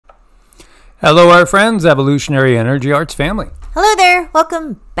Hello, our friends, Evolutionary Energy Arts family. Hello there.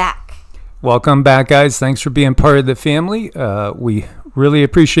 Welcome back. Welcome back, guys. Thanks for being part of the family. We really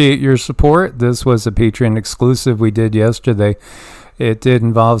appreciate your support. This was a Patreon exclusive we did yesterday. It did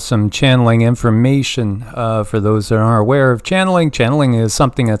involve some channeling information. For those that aren't aware of channeling, channeling is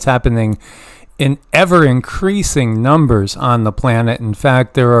something that's happening in ever-increasing numbers on the planet. In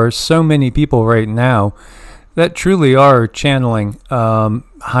fact, there are so many people right now that truly are channeling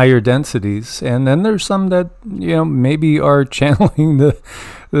higher densities, and then there's some that maybe are channeling the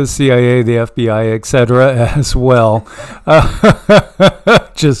CIA, the FBI, etc. as well.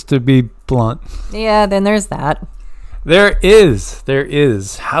 Just to be blunt. Yeah, then there's that. There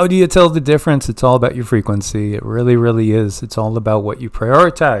is. How do you tell the difference? It's all about your frequency. It really, really is. It's all about what you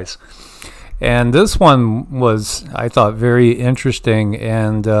prioritize. And this one was, I thought, very interesting,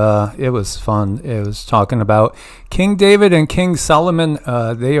 and it was fun. It was talking about King David and King Solomon.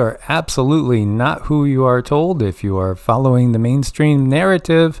 They are absolutely not who you are told if you are following the mainstream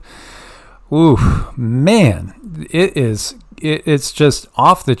narrative. Ooh, man, it's just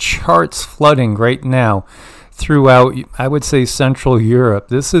off the charts flooding right now throughout, I would say, Central Europe.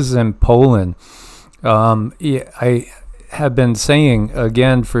 This is in Poland. I have been saying,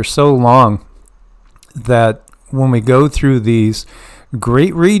 again, for so long, that when we go through these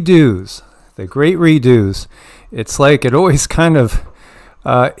great redos, it's like it always kind of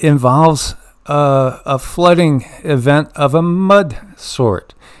involves a flooding event of a mud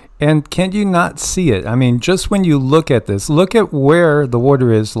sort. And can you not see it? I mean, just when you look at this, look at where the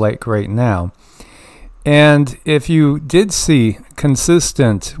water is like right now. And if you did see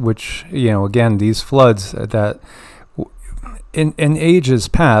consistent, which, again, these floods that in ages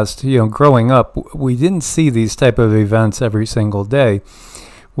past, growing up, we didn't see these type of events every single day.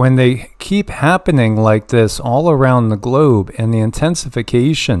 When they keep happening like this all around the globe, and the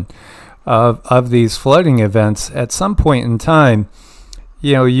intensification of these flooding events, at some point in time,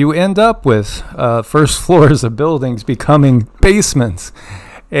 you end up with first floors of buildings becoming basements.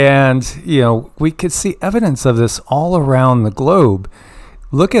 And, we could see evidence of this all around the globe.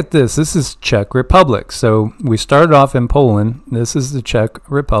 Look at this. This is Czech Republic. So we started off in Poland. This is the Czech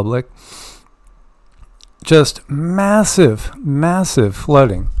Republic. Just massive, massive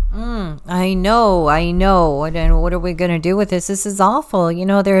flooding. I know. What are we going to do with this? This is awful.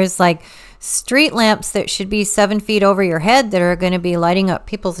 There's like street lamps that should be 7 feet over your head that are going to be lighting up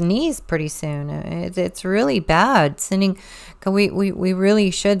people's knees pretty soon. It's really bad. We really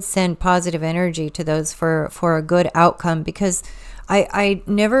should send positive energy to those for a good outcome, because I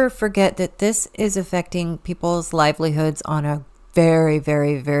never forget that this is affecting people's livelihoods on a very,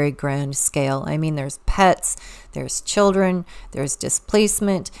 very, very grand scale. I mean, there's pets, there's children, there's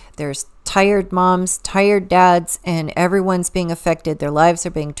displacement, there's tired moms, tired dads, and everyone's being affected. Their lives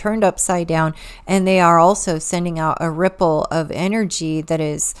are being turned upside down, and they are also sending out a ripple of energy that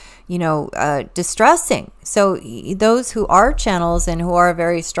is, distressing. So those who are channels and who are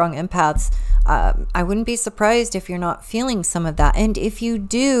very strong empaths, I wouldn't be surprised if you're not feeling some of that. And if you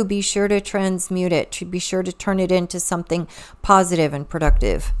do, be sure to transmute it. Be sure to turn it into something positive and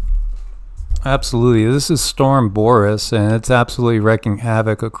productive. Absolutely. This is Storm Boris, and it's absolutely wreaking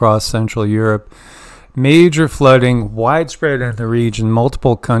havoc across Central Europe. Major flooding, widespread in the region.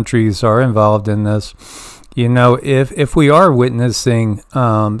 Multiple countries are involved in this. If we are witnessing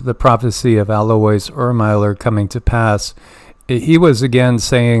the prophecy of Alois Ermeiler coming to pass, he was again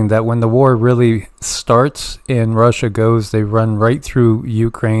saying that when the war really starts and Russia goes, they run right through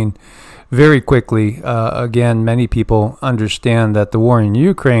Ukraine very quickly. Again, many people understand that the war in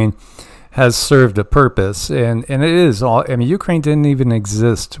Ukraine has served a purpose, and it is all. I mean, Ukraine didn't even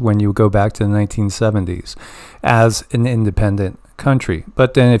exist when you go back to the 1970s as an independent country.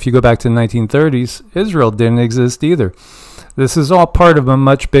 But then if you go back to the 1930s, Israel didn't exist either. This is all part of a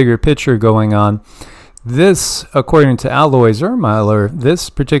much bigger picture going on. This, according to Alois Ermeiler, this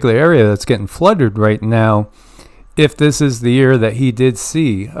particular area that's getting flooded right now, if this is the year that he did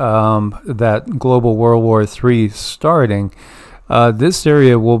see that global World War III starting, this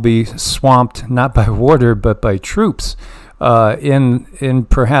area will be swamped not by water but by troops in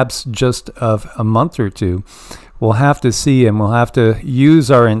perhaps just of a month or two. We'll have to see, and we'll have to use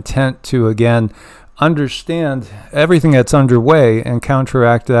our intent to, again, understand everything that's underway and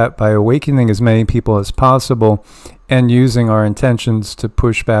counteract that by awakening as many people as possible and using our intentions to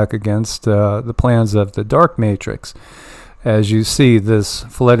push back against the plans of the dark matrix. As you see this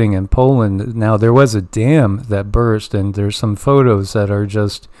flooding in Poland, now there was a dam that burst, and there's some photos that are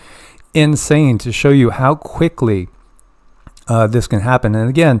just insane to show you how quickly this can happen. And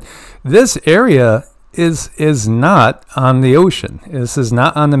again, this area is not on the ocean. This is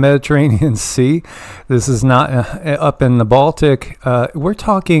not on the Mediterranean Sea. This is not up in the Baltic. We're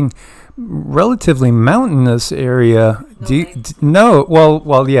talking relatively mountainous area. No,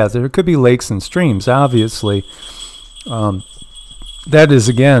 well, yeah, there could be lakes and streams, obviously. That is,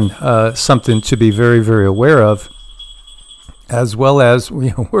 again, something to be very, very aware of, as well as,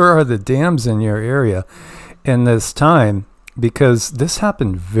 where are the dams in your area in this time, because this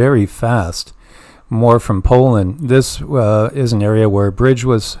happened very fast. More from Poland. This is an area where a bridge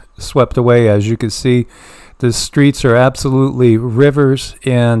was swept away. As you can see, the streets are absolutely rivers,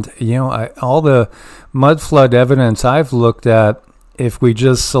 and all the mud flood evidence I've looked at, if we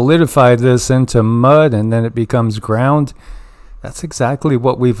just solidify this into mud and then it becomes ground, that's exactly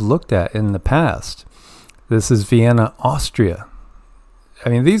what we've looked at in the past. This is Vienna, Austria. I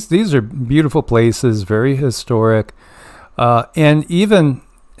mean, these are beautiful places, very historic, and even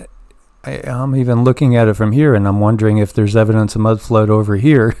I'm even looking at it from here, and I'm wondering if there's evidence of mud flood over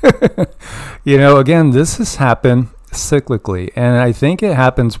here. Again, this has happened cyclically, and I think it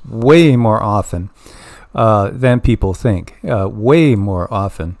happens way more often than people think. Way more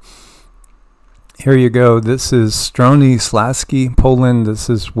often. Here you go. This is Stanislavski, Poland. This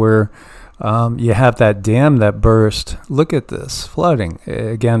is where you have that dam that burst. Look at this flooding.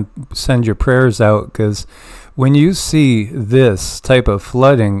 Again, send your prayers out, because when you see this type of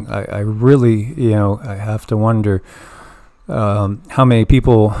flooding, I really, I have to wonder how many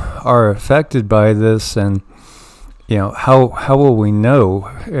people are affected by this, and how will we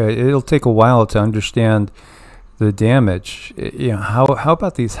know? It'll take a while to understand the damage. How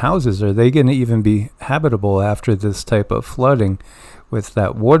about these houses? Are they going to even be habitable after this type of flooding with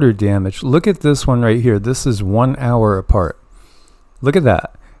that water damage? Look at this one right here. This is 1 hour apart. Look at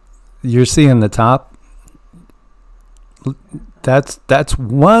that. You're seeing the top. That's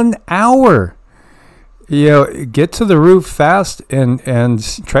 1 hour. Get to the roof fast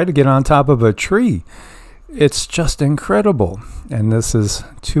and try to get on top of a tree. It's just incredible. And this is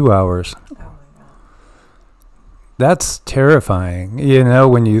 2 hours. That's terrifying,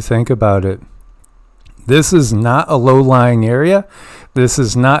 when you think about it. This is not a low-lying area. This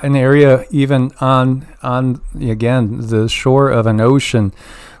is not an area even on again, the shore of an ocean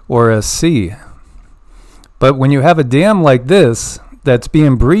or a sea. But when you have a dam like this that's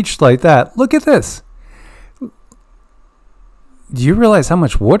being breached like that, look at this. Do you realize how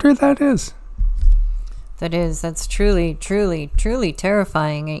much water that is? That's truly, truly, truly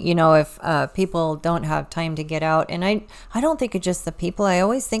terrifying. If people don't have time to get out, and I don't think of just the people. I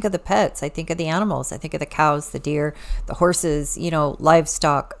always think of the pets. I think of the animals. I think of the cows, the deer, the horses,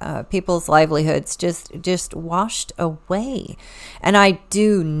 livestock, people's livelihoods just washed away. And I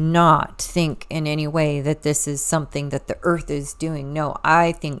do not think in any way that this is something that the earth is doing. No,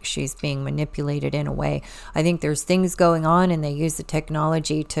 I think she's being manipulated in a way. I think there's things going on, and they use the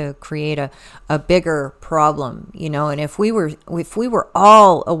technology to create a bigger problem, and if we were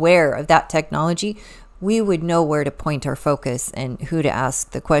all aware of that technology, we would know where to point our focus and who to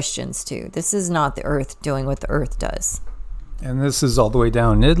ask the questions to. This is not the earth doing what the earth does. And this is all the way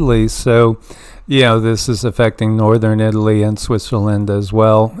down in Italy, so this is affecting northern Italy and Switzerland as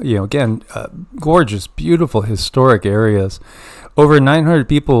well. Again, gorgeous, beautiful, historic areas. Over 900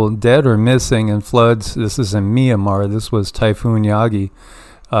 people dead or missing in floods. This is in Myanmar. This was Typhoon Yagi.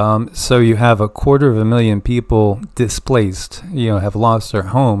 So you have 250,000 people displaced, have lost their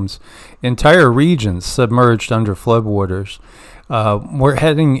homes. Entire regions submerged under floodwaters. We're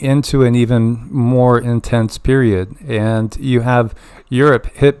heading into an even more intense period. And you have Europe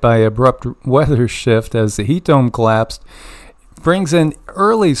hit by abrupt weather shift as the heat dome collapsed, brings in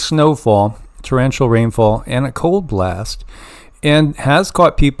early snowfall, torrential rainfall, and a cold blast, and has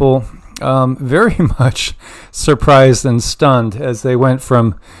caught people very much surprised and stunned as they went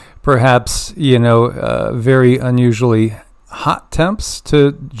from perhaps, very unusually hot temps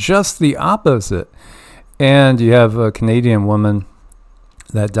to just the opposite. And you have a Canadian woman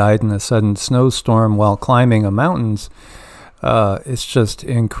that died in a sudden snowstorm while climbing a mountains. It's just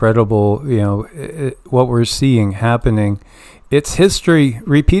incredible, what we're seeing happening. It's history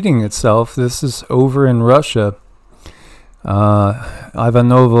repeating itself. This is over in Russia.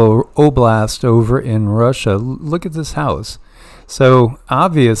 Ivanovo Oblast over in Russia. Look at this house. So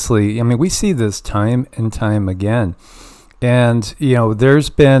obviously, we see this time and time again. And, there's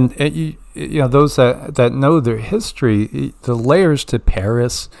been, those that know their history, the layers to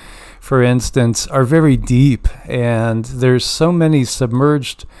Paris, for instance, are very deep. And there's so many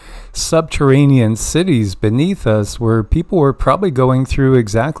submerged subterranean cities beneath us where people were probably going through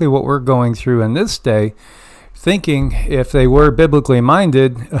exactly what we're going through in this day, thinking if they were biblically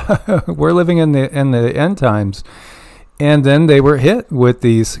minded, we're living in the end times. And then they were hit with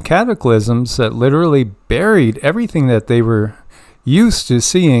these cataclysms that literally buried everything that they were used to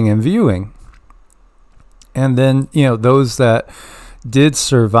seeing and viewing. And then, those that did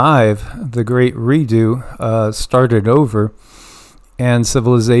survive the great redo started over, and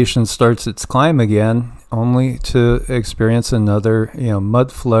civilization starts its climb again, only to experience another,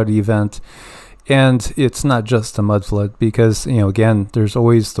 mud flood event. And it's not just a mud flood because, again, there's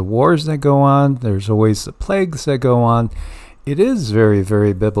always the wars that go on. There's always the plagues that go on. It is very,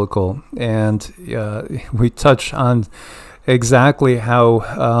 very biblical. And we touch on exactly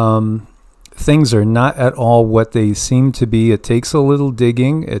how things are not at all what they seem to be. It takes a little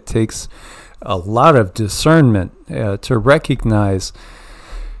digging. It takes a lot of discernment to recognize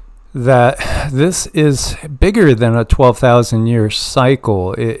that this is bigger than a 12,000 year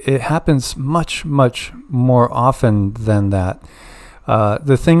cycle. It happens much, much more often than that.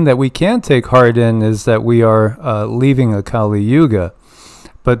 The thing that we can take heart in is that we are leaving a Kali Yuga.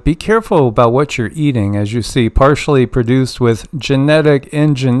 But be careful about what you're eating. As you see, partially produced with genetic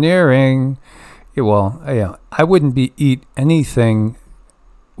engineering. Well, I wouldn't eat anything.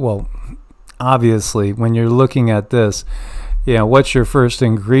 Well, obviously, when you're looking at this, what's your first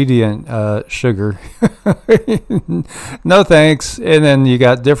ingredient? Sugar. No thanks. And then you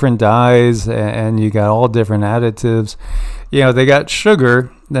got different dyes, and you got all different additives. They got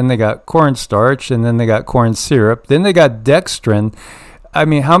sugar, then they got cornstarch, and then they got corn syrup, then they got dextrin. I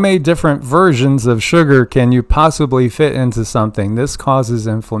mean, how many different versions of sugar can you possibly fit into something? This causes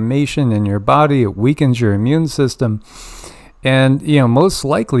inflammation in your body. It weakens your immune system. And, most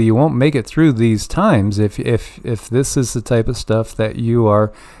likely you won't make it through these times if this is the type of stuff that you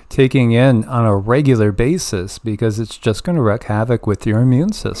are taking in on a regular basis, because it's just going to wreak havoc with your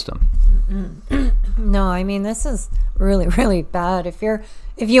immune system. No, I mean, this is really, really bad. If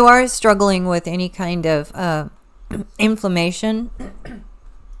you are struggling with any kind of inflammation,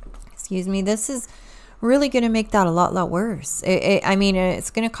 excuse me, this is really going to make that a lot worse. I mean, it's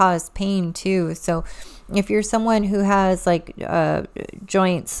going to cause pain too. So if you're someone who has like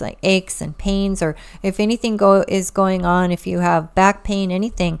joints, like aches and pains, or if anything is going on, if you have back pain,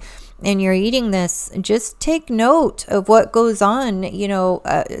 anything, and you're eating this, just take note of what goes on,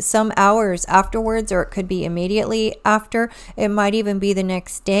 some hours afterwards, or it could be immediately after. It might even be the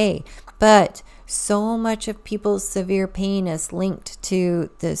next day. But so much of people's severe pain is linked to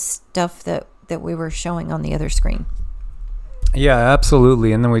the stuff that we were showing on the other screen. Yeah,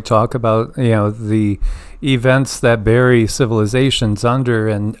 absolutely. And then we talk about, the events that bury civilizations under.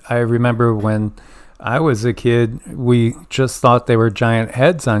 And I remember when I was a kid, we just thought they were giant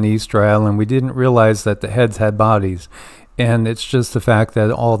heads on Easter Island. We didn't realize that the heads had bodies. And it's just the fact that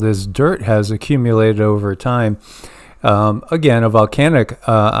all this dirt has accumulated over time. Again, a volcanic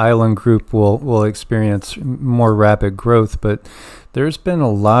island group will experience more rapid growth, but there's been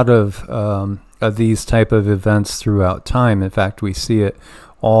a lot of these type of events throughout time. In fact, we see it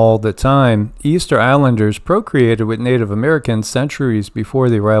all the time. Easter Islanders procreated with Native Americans centuries before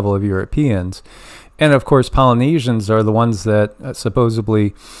the arrival of Europeans. And of course, Polynesians are the ones that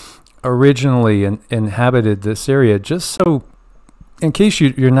supposedly originally inhabited this area. Just so, in case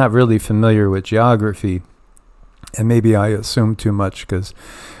you're not really familiar with geography, and maybe I assume too much because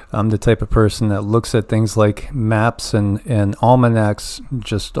I'm the type of person that looks at things like maps and almanacs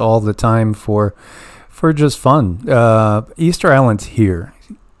just all the time for just fun. Easter Island's here.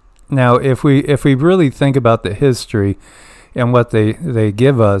 Now, if we really think about the history and what they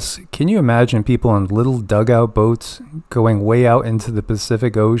give us, can you imagine people in little dugout boats going way out into the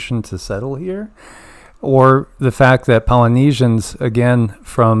Pacific Ocean to settle here? Or the fact that Polynesians, again,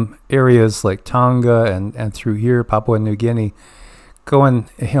 from areas like Tonga and through here, Papua New Guinea, going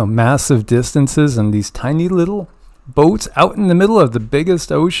massive distances in these tiny little boats out in the middle of the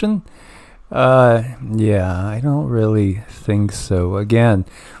biggest ocean? Yeah, I don't really think so. Again,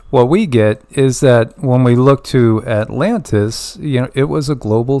 what we get is that when we look to Atlantis, it was a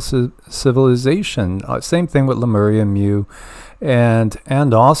global civilization. Same thing with Lemuria, Mu, and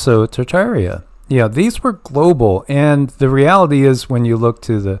also Tartaria. These were global, and the reality is when you look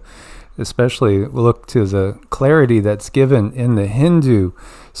to especially look to the clarity that's given in the Hindu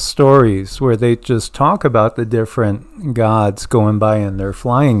stories, where they just talk about the different gods going by in their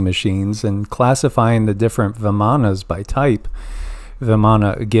flying machines and classifying the different Vimanas by type.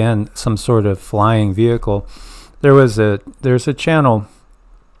 Vimana, again, some sort of flying vehicle. There's a channel,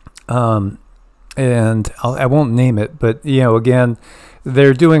 and I won't name it, but again,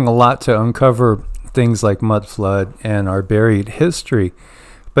 they're doing a lot to uncover things like mud flood and our buried history.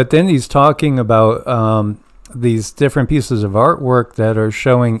 But then he's talking about these different pieces of artwork that are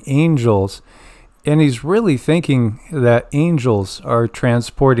showing angels, and he's really thinking that angels are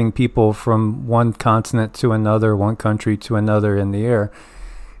transporting people from one continent to another, one country to another in the air.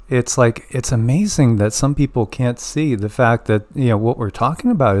 It's like, it's amazing that some people can't see the fact that, you know, what we're talking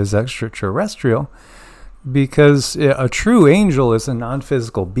about is extraterrestrial, because a true angel is a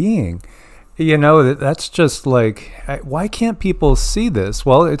non-physical being. You know, that's just like, why can't people see this?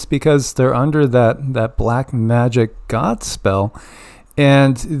 Well, it's because they're under that black magic god spell,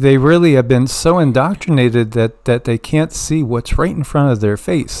 and they really have been so indoctrinated that they can't see what's right in front of their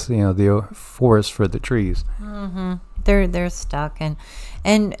face, you know, the forest for the trees. Mm-hmm. They're stuck, and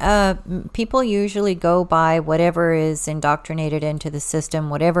people usually go by whatever is indoctrinated into the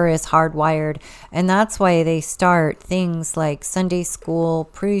system, whatever is hardwired, and that's why they start things like Sunday school,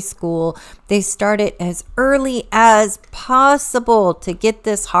 preschool. They start it as early as possible to get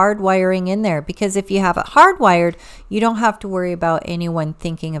this hardwiring in there, because if you have it hardwired, you don't have to worry about anyone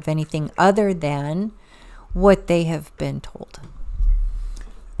thinking of anything other than what they have been told.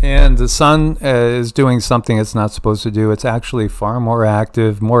 And the sun is doing something it's not supposed to do. It's actually far more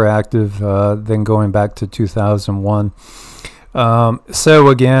active than going back to 2001. So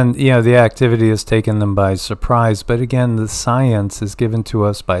again, you know, the activity has taken them by surprise. But again, the science is given to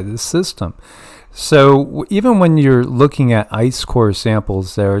us by the system. So even when you're looking at ice core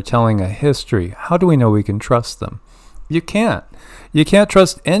samples that are telling a history, how do we know we can trust them? You can't. You can't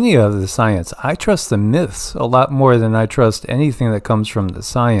trust any of the science. I trust the myths a lot more than I trust anything that comes from the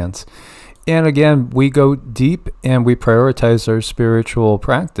science. And again, we go deep and we prioritize our spiritual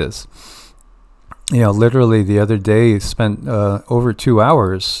practice. You know, literally the other day, spent over 2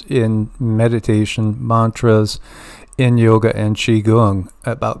 hours in meditation, mantras, in yoga and Qigong,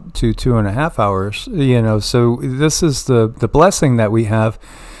 about 2.5 hours. You know, so this is the blessing that we have,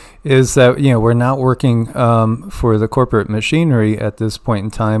 is that, you know, we're not working for the corporate machinery at this point in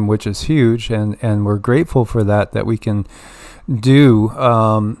time, which is huge, and we're grateful for that we can do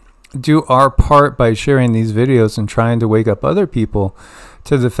our part by sharing these videos and trying to wake up other people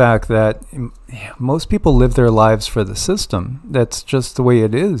to the fact that most people live their lives for the system. That's just the way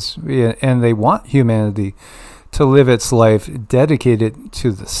it is, and they want humanity to live its life dedicated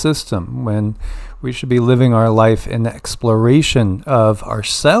to the system, when we should be living our life in exploration of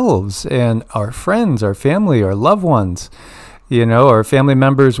ourselves and our friends, our family, our loved ones, you know, our family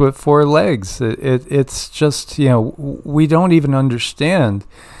members with 4 legs. It's just, you know, we don't even understand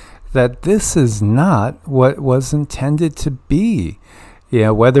that this is not what was intended to be.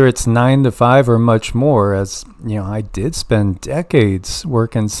 Yeah, whether it's 9 to 5 or much more, as you know, I did spend decades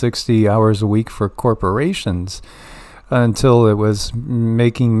working 60 hours a week for corporations until it was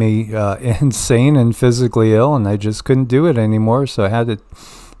making me insane and physically ill, and I just couldn't do it anymore. So I had to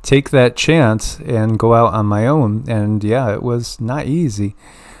take that chance and go out on my own. And yeah, it was not easy.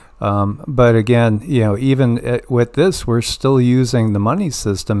 But again, you know, even with this, we're still using the money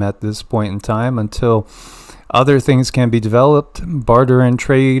system at this point in time until other things can be developed, barter and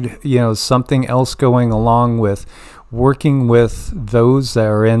trade, you know, something else going along with working with those that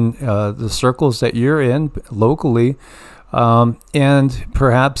are in the circles that you're in locally. And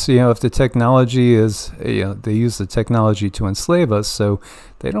perhaps, you know, if the technology is, you know, they use the technology to enslave us, so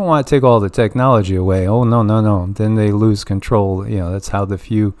they don't want to take all the technology away. Oh, no, no, no. Then they lose control. You know, that's how the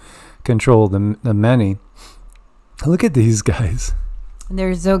few control the many. Look at these guys.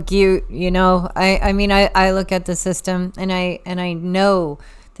 They're so cute, you know. I mean, I look at the system and I know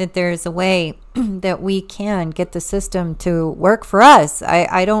that there's a way that we can get the system to work for us.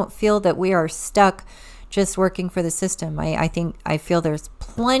 I don't feel that we are stuck just working for the system. I feel there's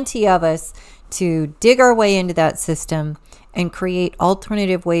plenty of us to dig our way into that system and create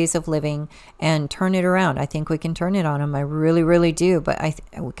alternative ways of living and turn it around. I think we can turn it on them. I really, really do. But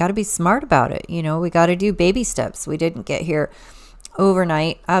we got to be smart about it. You know, we got to do baby steps. We didn't get here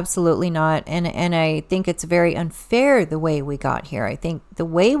overnight. Absolutely not. And I think it's very unfair the way we got here. I think the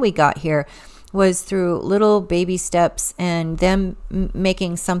way we got here was through little baby steps and them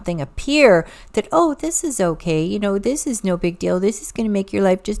making something appear that, oh, this is okay. You know, this is no big deal. This is going to make your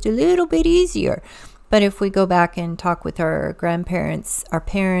life just a little bit easier. But if we go back and talk with our grandparents, our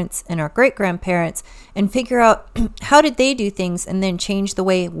parents, and our great-grandparents and figure out how did they do things and then change the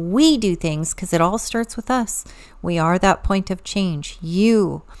way we do things, because it all starts with us. We are that point of change.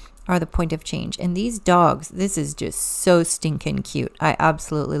 You are the point of change. And these dogs, this is just so stinking cute. I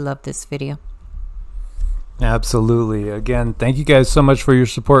absolutely love this video. Absolutely. Again, thank you guys so much for your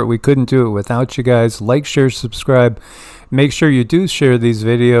support. We couldn't do it without you guys. Like, share, subscribe. Make sure you do share these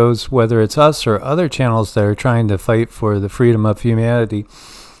videos, whether it's us or other channels that are trying to fight for the freedom of humanity.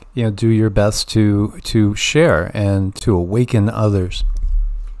 do your best to share and to awaken others.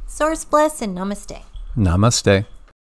 Source bless and namaste. Namaste.